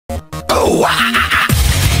Y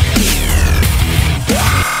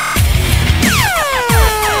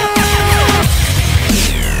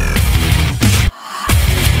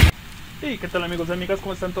qué tal amigos y amigas,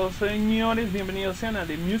 ¿cómo están todos señores? Bienvenidos sean a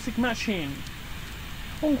The Music Machine.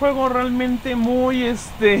 Un juego realmente muy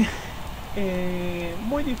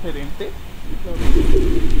muy diferente.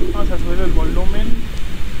 Vamos a subir el volumen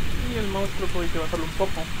y el mouse creo que hay que bajarlo un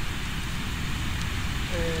poco.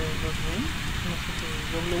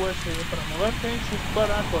 WSD para moverte, shift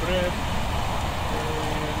para correr,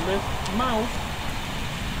 left mouse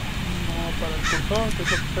no para el cursor, que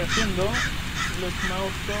es lo que estoy haciendo, left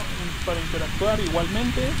mouse para interactuar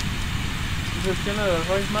igualmente, gestiona el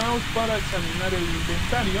right mouse para examinar el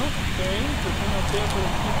inventario, ok, presiona T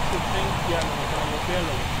para skip diálogo, para los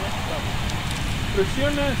diálogos, ¿no? Vale.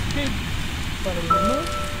 Presiona skip para el menú.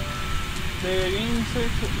 De game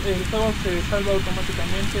set, el juego se salva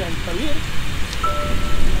automáticamente al salir.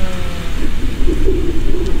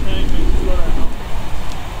 Explora, ¿no?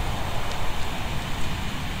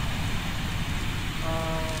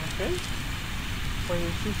 Ok. Pues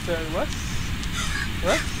Rush.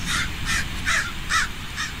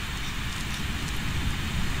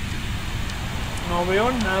 No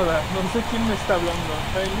veo nada, no sé quién me está hablando.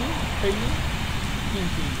 Hailey,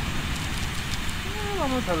 Tintin.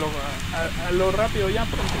 Vamos a lo rápido ya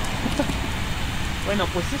pronto. Bueno,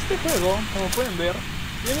 pues este juego, como pueden ver,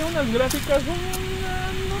 tiene unas gráficas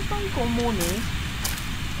no tan comunes.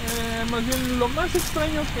 Más bien lo más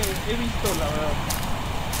extraño que he visto, la verdad.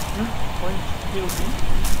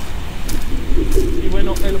 Y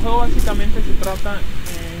bueno, el juego básicamente se trata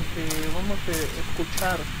en que vamos a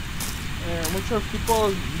escuchar muchos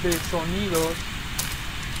tipos de sonidos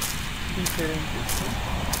diferentes,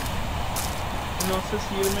 ¿no? No sé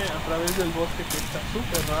si irme a través del bosque, que está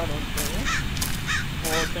súper raro, o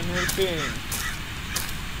tener que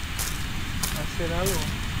hacer algo,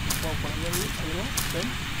 como poner algo, ¿ven?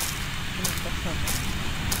 ¿Qué me pasa?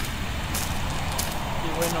 Y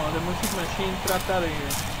bueno, The Music Machine trata de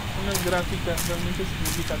unas gráficas realmente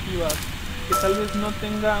significativas, que tal vez no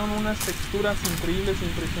tengan unas texturas increíbles e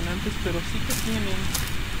impresionantes, pero sí que tienen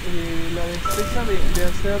la destreza de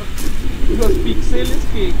hacer los píxeles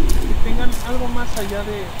que tengan algo más allá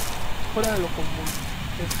de fuera de lo común.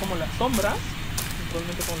 Es como las sombras,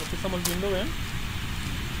 realmente como lo que estamos viendo, ven.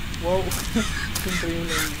 Wow, es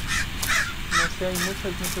increíble. No sé, hay muchas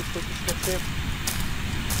cosas que hacer.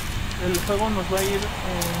 El juego nos va a ir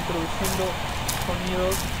introduciendo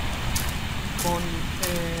sonidos con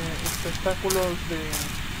espectáculos de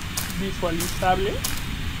visualizable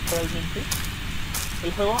realmente.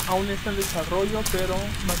 El juego aún está en desarrollo, pero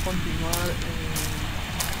va a continuar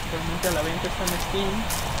realmente a la venta, está en Steam.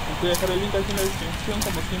 Les voy a dejar el link aquí en la descripción,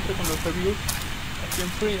 como siempre con los reviews aquí en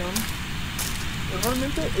Freedom.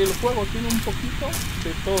 Realmente el juego tiene un poquito de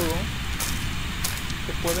todo,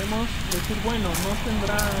 que podemos decir, bueno, no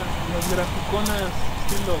tendrá las graficonas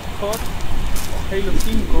estilo COD o Halo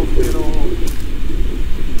 5, pero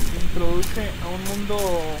introduce a un mundo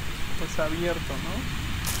pues abierto, ¿no?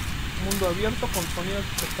 Mundo abierto con sonidos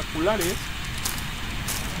espectaculares.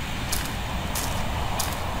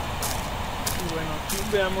 Y bueno, aquí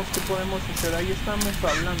veamos qué podemos hacer. Ahí estamos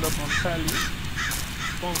hablando con Sally.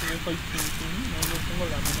 Supongo que yo soy Tintin, no tengo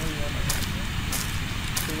la menor idea, ¿no?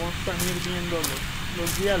 Que vamos a ir viendo los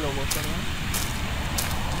diálogos, ¿verdad?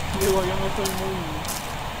 Digo, yo no soy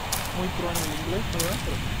muy pro en el inglés, ¿verdad?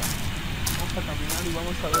 Pero vamos a caminar y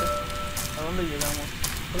vamos a ver a dónde llegamos.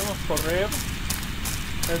 Podemos correr.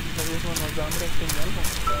 Gracias a Dios no nos da hambre, aquí hay algo.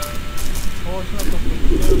 Oh, es una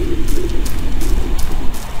construcción.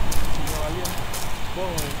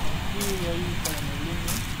 Wow, y ahí está la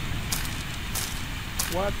neblina.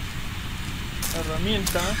 What?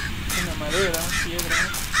 Herramientas, una madera, piedra.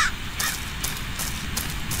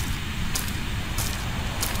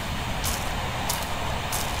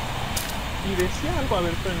 Y decía algo, a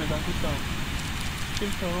ver, espérenme tantito.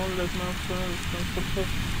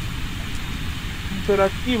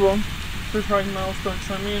 Interactivo, pues right mouse para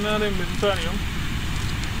examinar inventario.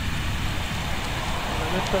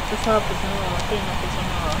 Esta estaba presionando la T y no pasa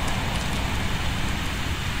nada.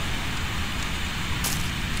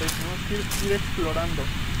 Entonces tenemos que ir explorando.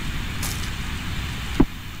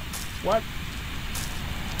 What?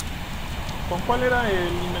 ¿Con cuál era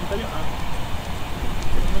el inventario? Ah,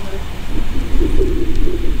 pero no me deja.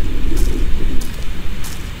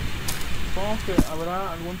 Supongo que habrá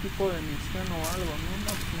algún tipo de misión o algo, ¿no?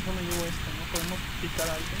 No, pues mejor me llevo esto, ¿no? Podemos picar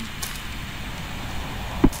a alguien.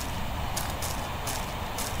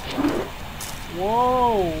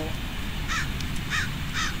 Wow!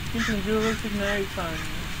 You recognize and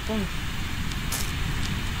spoons.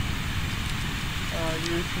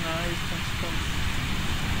 use nice constants.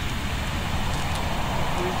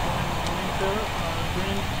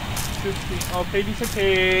 Ok, dice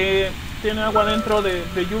que tiene agua dentro de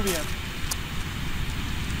lluvia.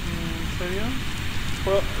 ¿En serio?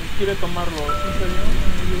 Quiere tomarlo, ¿en serio?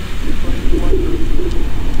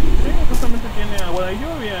 Sí, justamente tiene agua de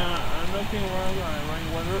lluvia. Nothing wrong with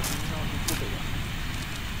rainwater. No, ni puta idea.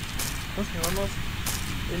 Entonces llevamos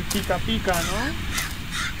el pica pica, ¿no?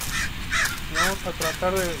 Y vamos a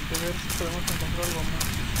tratar de ver si podemos encontrar algo más.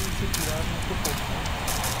 Sí, tirar, no sé por qué.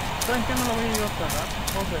 ¿Saben qué? No lo voy a ir a cerrar.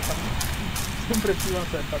 Vamos a dejarlo. Siempre sí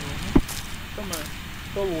vamos a dejarlo, ¿no? Toma,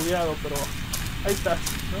 todo bugueado, pero ahí está,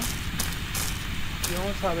 ¿no? Y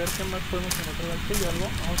vamos a ver qué más podemos encontrar. Aquí hay algo.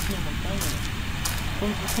 Vamos a una montaña.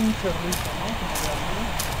 Es un cerrito, ¿no? Como de arriba.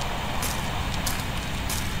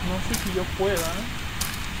 No sé si yo pueda.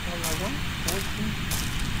 ¿El agua? Oh, sí.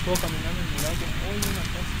 Puedo caminar en el agua. Oh, hay una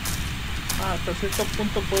casa. Ah, hasta cierto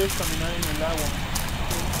punto puedes caminar en el agua.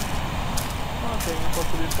 Ok, me puedo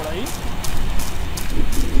subir por ahí.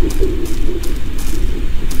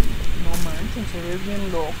 No manches, se ve bien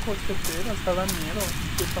loco este pedo. Hasta da miedo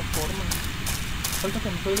de esta forma. Falta que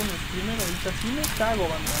me salga un streamer ahorita. Sí me cago,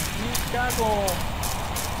 banda. Me cago.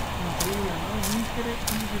 Increíble, ¿no?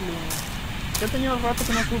 Increíble. Ya tenía un rato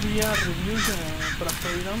que no subía reviews para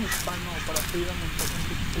Pagina Hispano o para Pagina en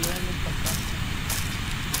el pasado.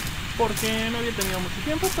 Porque no había tenido mucho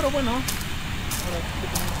tiempo, pero bueno. Ahora sí que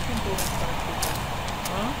tenemos tiempo para esto.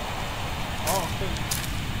 ¿Ah? Oh, ok.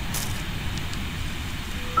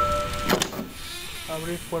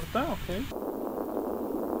 Abrir puerta, ok.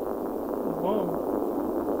 Wow.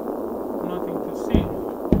 Nothing to see.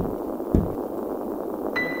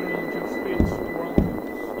 Nothing just feels wrong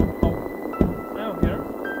somehow. Oh, here.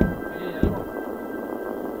 Ahí hay algo.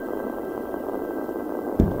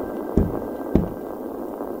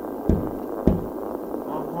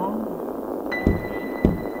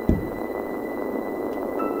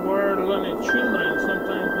 Were learning children,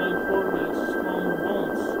 sometimes not for the small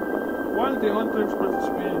bones. While the hunters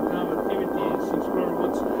participate in kind of activities, explore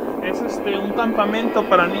woods. Es un campamento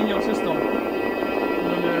para niños esto.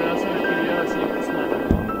 Donde hacen actividades y pues nada,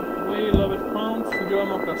 ¿no? We love it hounds, yo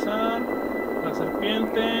amo cazar, las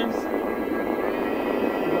serpientes,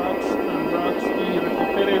 rocks and rocks y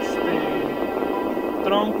recoger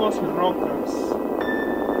troncos y rocas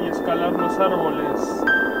y escalar los árboles.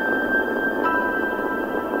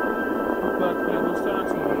 ¿Le gusta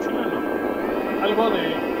su mochila? No. Algo de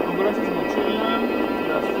gracias mochila,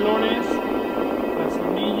 las flores, las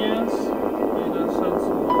semillas y las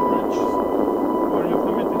salsa rich. Or you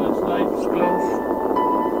comment in las lights close.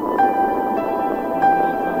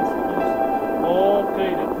 Ok,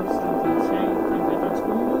 entonces 33.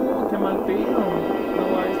 Qué mal pedo. No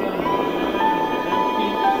Island.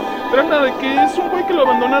 Trata de que es un güey que lo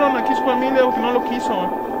abandonaron aquí su familia o que no lo quiso.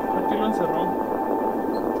 Aquí lo encerró.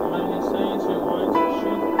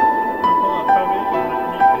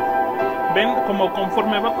 Ven, como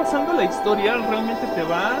conforme va pasando la historia, realmente te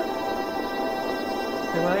va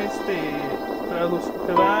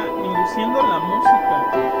induciendo la música.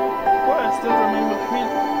 Well, still remember him.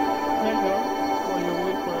 Never, while you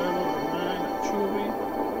wait forever, remain a chubby,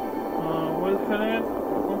 well-headed.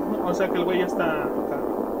 O sea que el güey ya está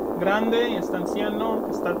grande, y está anciano,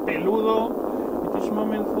 que está peludo. It is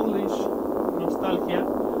moment foolish, nostalgia.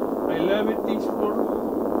 I love it is for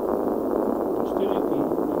hostility.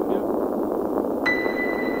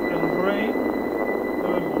 El rey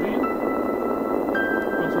debe morir.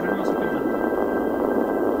 Con su rey no se quema.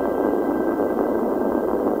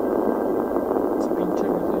 Ese pinche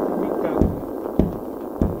me cago.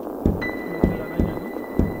 Como que la araña, ¿no?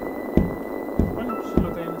 Bueno, pues es lo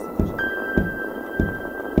que hay en esta casa.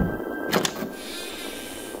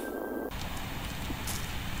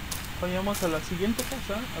 Vayamos a la siguiente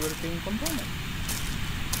casa a ver qué encontramos.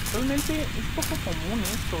 Realmente es poco común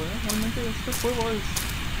esto, Realmente este juego es...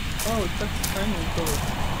 Oh, está extraño y todo.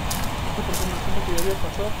 Esto por ejemplo siento que ya había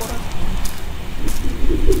pasado por aquí.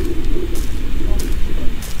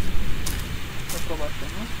 Otro vaso,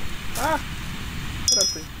 ¿no? ¡Ah!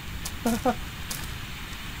 Espérate.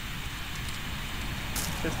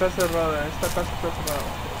 Está cerrada, esta casa está cerrada.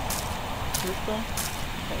 ¿Listo?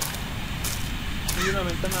 Hay una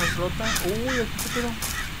ventana rota. Uy, aquí se quedó.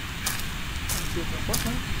 Aquí otra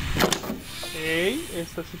cosa. Ey,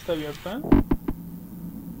 esta sí está abierta.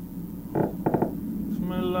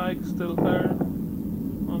 Smell like still hair.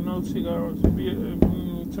 Oh no, cigarros.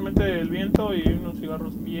 Se mete el viento y unos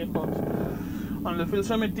cigarros viejos. On the field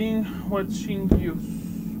cemetery, watching views.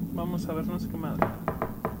 Vamos a ver, no sé qué madre.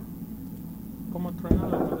 ¿Cómo truena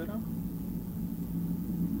la madera?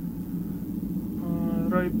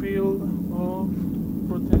 dry peel of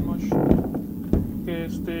protein mush. Que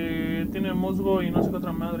tiene musgo y no sé qué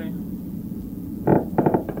otra madre.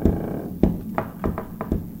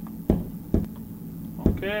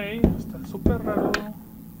 Ok, está súper raro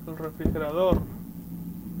el refrigerador.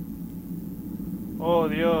 Oh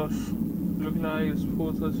Dios, look like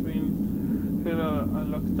food has been here a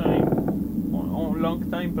long time. Oh, long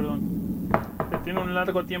time, perdón. Que tiene un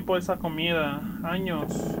largo tiempo esa comida,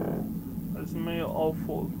 años. It smells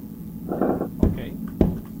awful. Ok.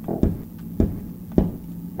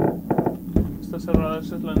 Está cerrada,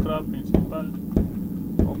 esa es la entrada principal.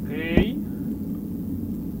 Ok.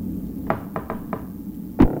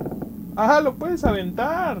 ¡Ah! ¡Lo puedes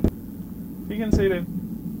aventar! Fíjense, miren.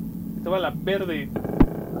 Te va la verde.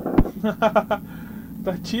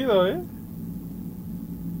 Está chido, ¿eh?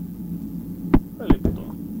 Dale, puto.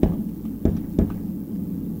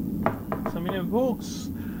 Examine books.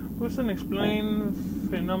 Books and explain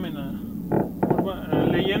phenomena.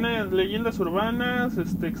 Leyendas urbanas,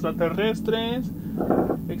 extraterrestres.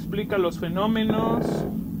 Explica los fenómenos.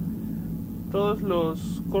 Todos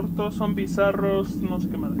los cortos son bizarros. No sé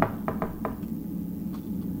qué madre.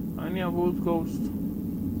 Any about ghost.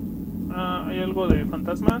 Ah, hay algo de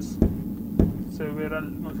fantasmas.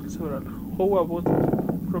 Several, no sé qué several. How about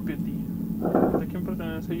property? ¿De quién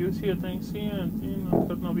pertenece? You see,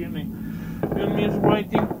 no viene. You miss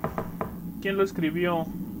writing. ¿Quién lo escribió?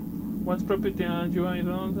 What's property and you I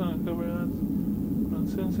don't know.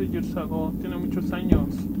 Since years ago. Tiene muchos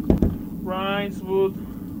años. Rice, wood,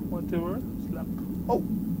 whatever. Slap. Oh,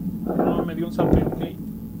 no, me dio un zape, ok.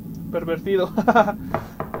 Pervertido.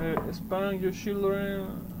 Spare your children.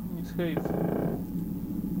 Misbehave.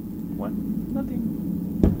 What? Nothing.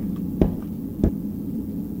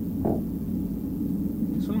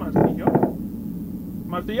 ¿Es un martillo?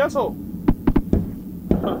 ¡Martillazo!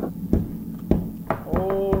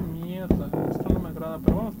 Oh, mierda. Esto no me agrada,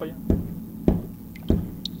 pero vamos para allá.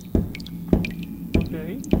 Ok.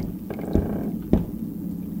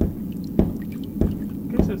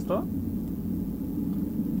 ¿Qué es esto?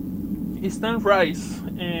 Instant rice,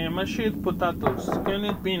 mashed potatoes,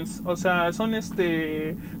 canned beans, o sea, son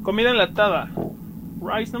comida enlatada.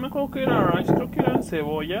 Rice, no me acuerdo qué era rice, creo que eran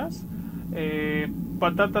cebollas,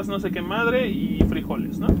 patatas no sé qué madre y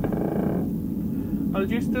frijoles, ¿no? I'll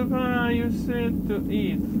just use it to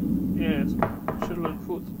eat. Yes, Sherlock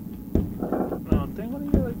food. No tengo ni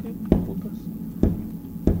idea de qué putas.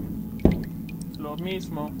 Lo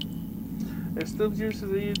mismo. Stuff used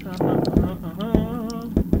to eat.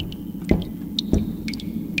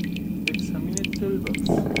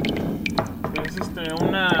 Es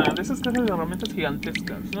una de esas cajas de herramientas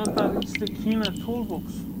gigantescas. No está Kina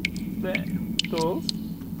Toolbox. Tools,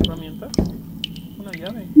 herramientas. Una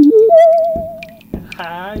llave.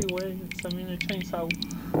 Ay, güey, examine chainsaw.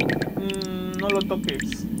 No lo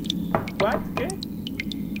toques. ¿What? ¿Qué?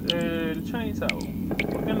 El chainsaw.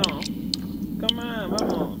 ¿Por qué no? Come on,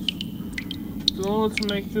 vamos. Tools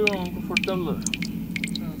make you comfortable.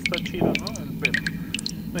 Está chido, ¿no? El pedo.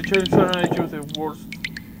 The chainsaw are the worst.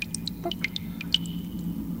 O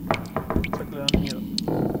sea que le dan miedo.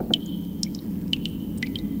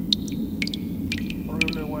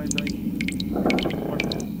 Horrible white eye. Bueno,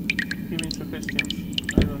 giving suggestions.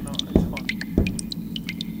 I don't know, it's fun.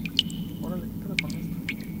 Órale, ¿qué pedo con esto?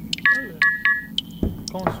 Órale.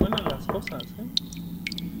 ¿Cómo suenan las cosas,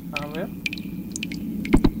 A ver.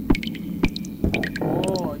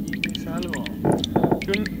 Oh, allí dice algo.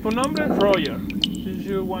 Tu nombre es Roger. This is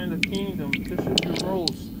your wine, the kingdom. This is your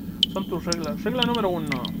rules. Son tus reglas. Regla número 1.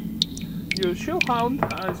 You should hound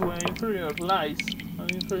as when inferior lies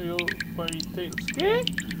and inferior fairy tales. ¿Qué?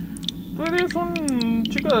 Tú eres un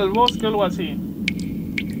chico del bosque o algo así.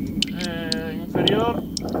 Inferior.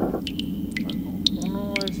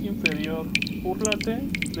 Uno es inferior. Búrlate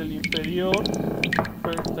del inferior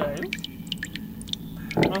fairy tales.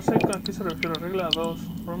 No sé a qué se refiere. Regla 2.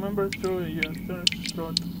 Remember to your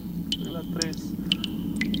throat. Regla 3.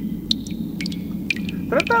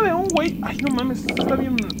 Trata de un güey. Ay, no mames, esto está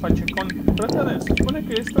bien pachecón. Trata de. Se supone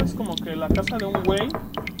que esta es como que la casa de un güey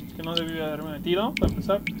que no debía haberme metido, para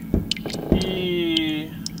empezar. Y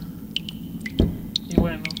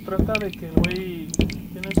bueno, trata de que el güey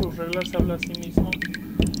tiene sus reglas, se habla a sí mismo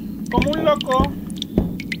como un loco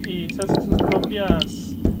y se hace sus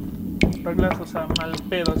propias reglas, o sea, mal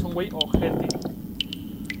pedo. Es un güey ojete.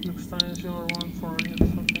 Looks time you run for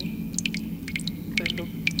something. They look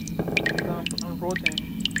rotten.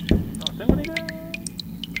 No tengo ni idea.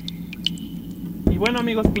 Y bueno,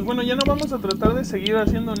 amigos, pues bueno, ya no vamos a tratar de seguir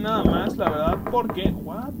haciendo nada más, la verdad, porque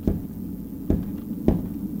what?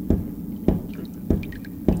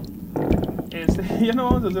 Ya no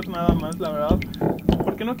vamos a hacer nada más, la verdad,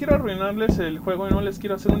 porque no quiero arruinarles el juego y no les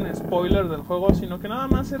quiero hacer un spoiler del juego, sino que nada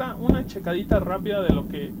más era una checadita rápida de lo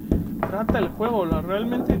que trata el juego.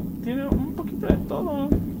 Realmente tiene un poquito de todo.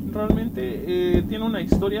 Realmente tiene una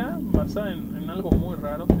historia basada en algo muy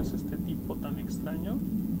raro, que es este tipo tan extraño.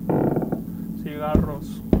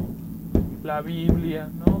 Cigarros, la Biblia,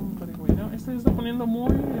 no hombre, güey, no, este se está poniendo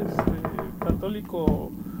muy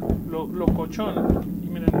católico, locochón. Y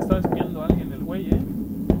miren, está espiando a alguien el güey,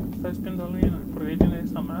 está espiando a alguien porque ahí tiene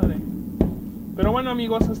esta madre. Pero bueno,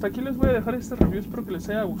 amigos, hasta aquí les voy a dejar este review. Espero que les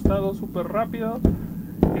haya gustado. Súper rápido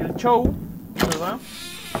el show, ¿verdad?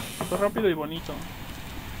 Súper rápido y bonito.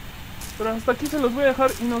 Pero hasta aquí se los voy a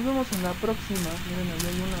dejar y nos vemos en la próxima. Miren, ahí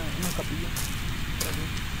hay una capilla.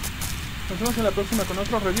 Nos vemos en la próxima con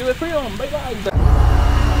otro review de Freedom. Bye bye.